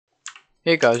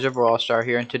Hey guys, All Star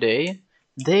here, and today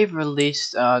they've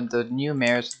released the new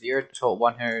mayors of the year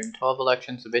 112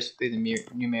 election. So basically, the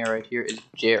new mayor right here is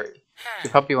Jerry. So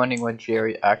you're probably wondering what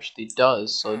Jerry actually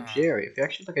does. So Jerry, if you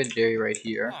actually look at Jerry right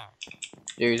here,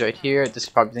 Jerry's right here. This is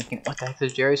probably thinking, what the heck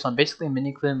is Jerry? So I'm basically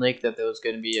mini Clean Lake that there was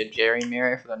going to be a Jerry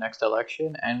mayor for the next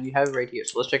election, and we have it right here.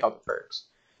 So let's check out the perks.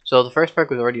 So the first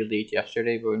perk was already leaked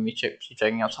yesterday, but when we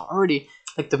checking out, so already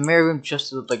like the mayor room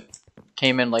just like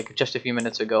came in like just a few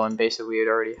minutes ago, and basically it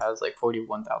already has like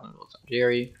 41,000 votes on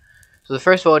Jerry. So the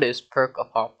first vote is perk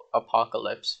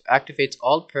apocalypse. Activates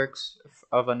all perks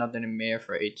of another mayor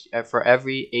for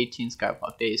every 18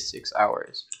 skyblock days, 6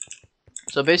 hours.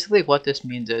 So basically what this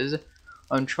means is,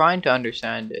 I'm trying to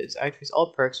understand is, activates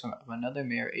all perks from another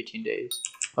mayor 18 days.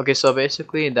 Okay, so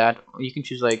basically that you can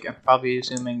choose, like, I'm probably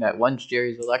assuming that once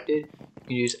Jerry is elected, you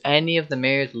can use any of the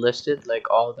mayors listed, like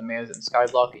all of the mayors in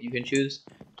Skyblock, and you can choose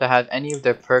to have any of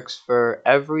their perks for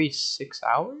every 6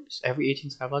 hours, every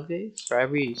 18 Skyblock days, for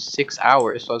every 6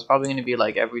 hours. So it's probably going to be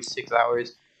like every 6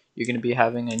 hours you're going to be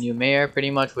having a new mayor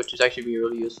pretty much, which is actually be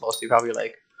really useful. So you're probably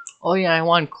like, oh yeah, I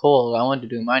want coal. I want to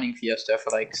do mining fiesta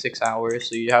for like 6 hours.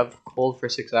 So you have coal for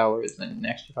 6 hours. And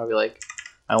next you're probably like,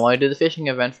 I want to do the fishing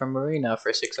event for Marina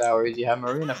for 6 hours. You have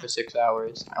Marina for 6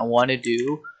 hours. I want to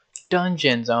do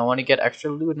dungeons. I want to get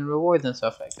extra loot and rewards and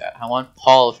stuff like that. I want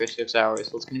Paul for 6 hours.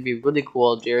 So it's going to be really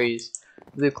cool. Jerry's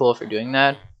really cool for doing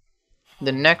that.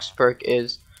 The next perk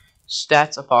is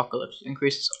Stats Apocalypse.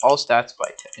 Increases all stats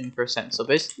by 10%. So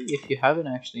basically, if you haven't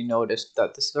actually noticed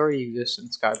that this already exists in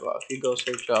Skyblock, if you go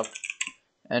search up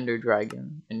Ender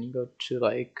Dragon and you go to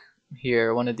like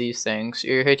here, one of these things,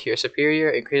 you hit here, Superior,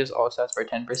 it increases all stats by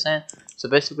 10%. So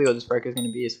basically what this perk is going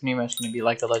to be is pretty much going to be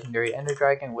like the legendary Ender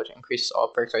Dragon, which increases all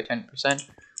perks by 10%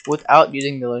 without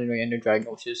using the legendary Ender Dragon,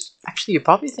 which is actually, you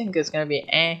probably think it's going to be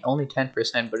only 10%,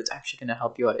 but it's actually going to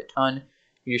help you out a ton.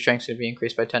 Your strength should be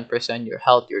increased by 10%, your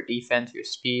health, your defense, your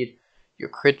speed, your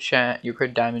crit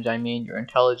damage, your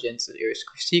intelligence, your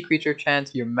sea creature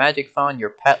chance, your magic font,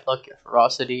 your pet luck, your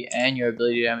ferocity, and your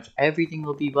ability damage. Everything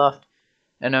will be buffed.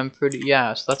 And I'm so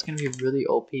that's gonna be really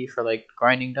OP for like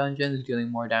grinding dungeons,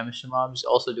 dealing more damage to mobs,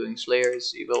 also doing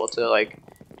slayers. You'll be able to like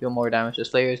do more damage to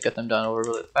slayers, get them done over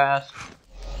really fast.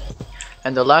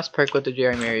 And the last perk with the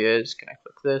Jeremy area is, can I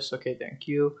click this? Okay, thank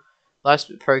you.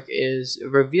 Last perk is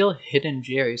reveal hidden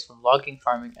Jerrys from logging,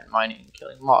 farming, and mining and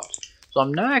killing mobs. So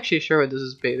I'm not actually sure what this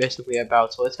is basically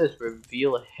about. So it says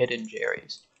reveal hidden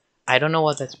Jerrys. I don't know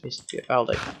what that's basically about.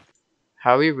 Like,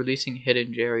 how are we releasing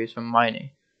hidden Jerrys from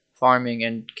mining, farming,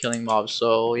 and killing mobs?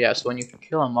 So yeah, so when you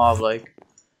kill a mob, like,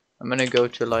 I'm gonna go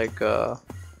to like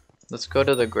let's go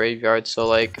to the graveyard. So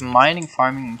like mining,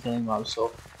 farming, and killing mobs.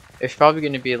 So it's probably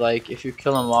gonna be like, if you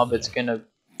kill a mob, it's gonna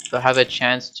have a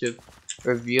chance to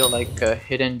reveal like a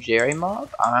hidden Jerry mob.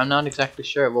 I'm not exactly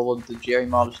sure what will the Jerry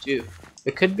mobs do.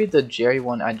 It could be the Jerry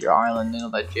one at your island, you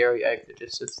know, that Jerry egg that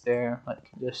just sits there,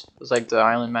 like just it's like the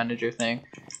island manager thing.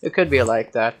 It could be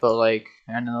like that, but like,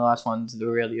 and then the last one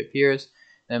really appears.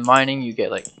 Then mining, you get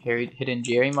like hidden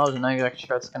Jerry mobs. I'm not exactly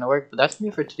sure how it's gonna work, but that's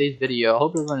me for today's video. I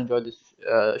hope everyone enjoyed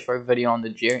this short video on the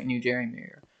new Jerry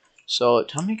Mayor. So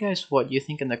tell me guys what you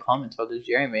think in the comments about this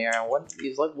Jerry Mayor, and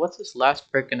what's this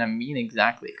last perk gonna mean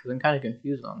exactly, because I'm kind of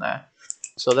confused on that.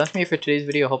 So that's me for today's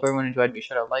video. Hope everyone enjoyed. Be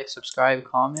sure to like, subscribe,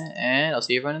 comment, and I'll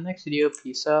see everyone in the next video.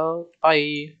 Peace out.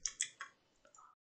 Bye.